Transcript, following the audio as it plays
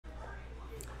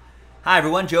Hi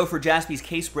everyone, Joe for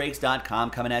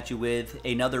JaspysCaseBreaks.com coming at you with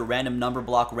another random number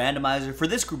block randomizer for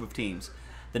this group of teams.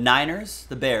 The Niners,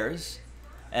 the Bears,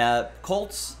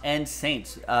 Colts, and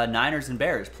Saints. Niners and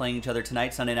Bears playing each other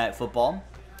tonight, Sunday Night Football.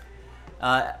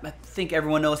 I think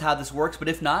everyone knows how this works, but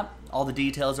if not, all the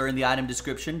details are in the item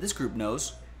description. This group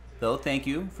knows, though. Thank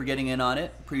you for getting in on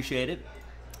it. Appreciate it.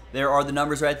 There are the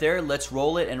numbers right there. Let's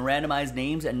roll it and randomize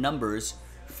names and numbers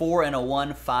 4 and a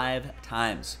 1 5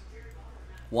 times.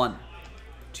 1,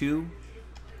 2,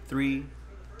 3,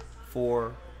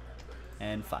 4,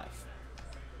 and 5.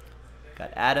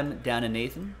 Got Adam down to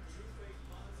Nathan.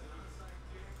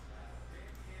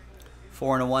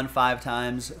 4 and a 1 5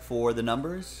 times for the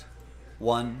numbers.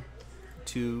 1,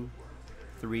 2,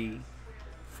 3,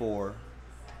 4,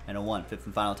 and a 1. Fifth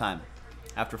and final time.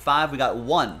 After 5, we got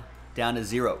 1 down to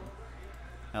 0.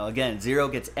 Now again, 0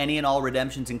 gets any and all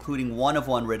redemptions, including 1 of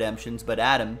 1 redemptions, but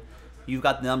Adam, you've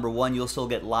got the number 1. You'll still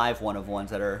get live 1 of 1s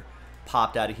that are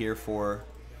popped out of here for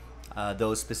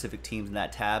those specific teams in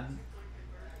that tab.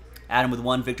 Adam with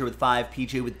 1, Victor with 5,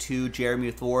 PJ with 2, Jeremy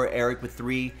with 4, Eric with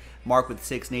 3, Mark with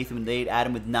 6, Nathan with 8,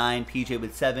 Adam with 9, PJ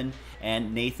with 7,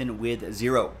 and Nathan with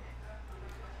 0.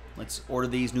 Let's order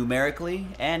these numerically,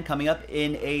 and coming up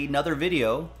in another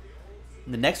video,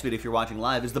 in the next video if you're watching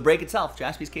live, is the break itself,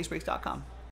 JaspysCaseBreaks.com.